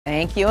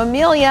Thank you,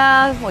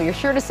 Amelia. Well, you're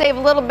sure to save a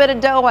little bit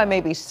of dough by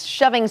maybe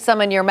shoving some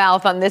in your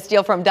mouth on this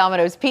deal from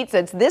Domino's Pizza.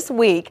 It's this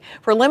week.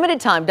 For a limited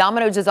time,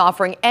 Domino's is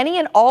offering any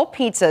and all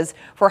pizzas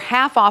for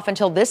half off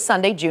until this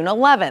Sunday, June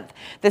 11th.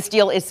 This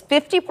deal is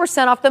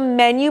 50% off the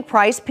menu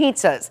price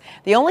pizzas.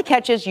 The only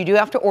catch is you do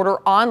have to order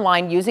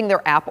online using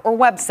their app or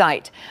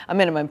website. A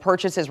minimum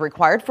purchase is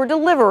required for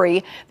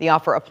delivery. The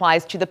offer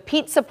applies to the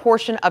pizza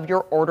portion of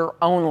your order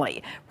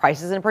only.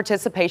 Prices and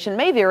participation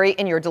may vary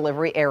in your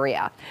delivery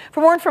area.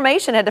 For more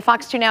information, head to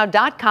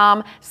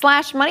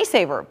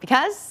fox2now.com/moneysaver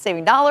because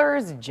saving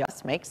dollars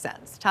just makes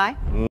sense. Ty?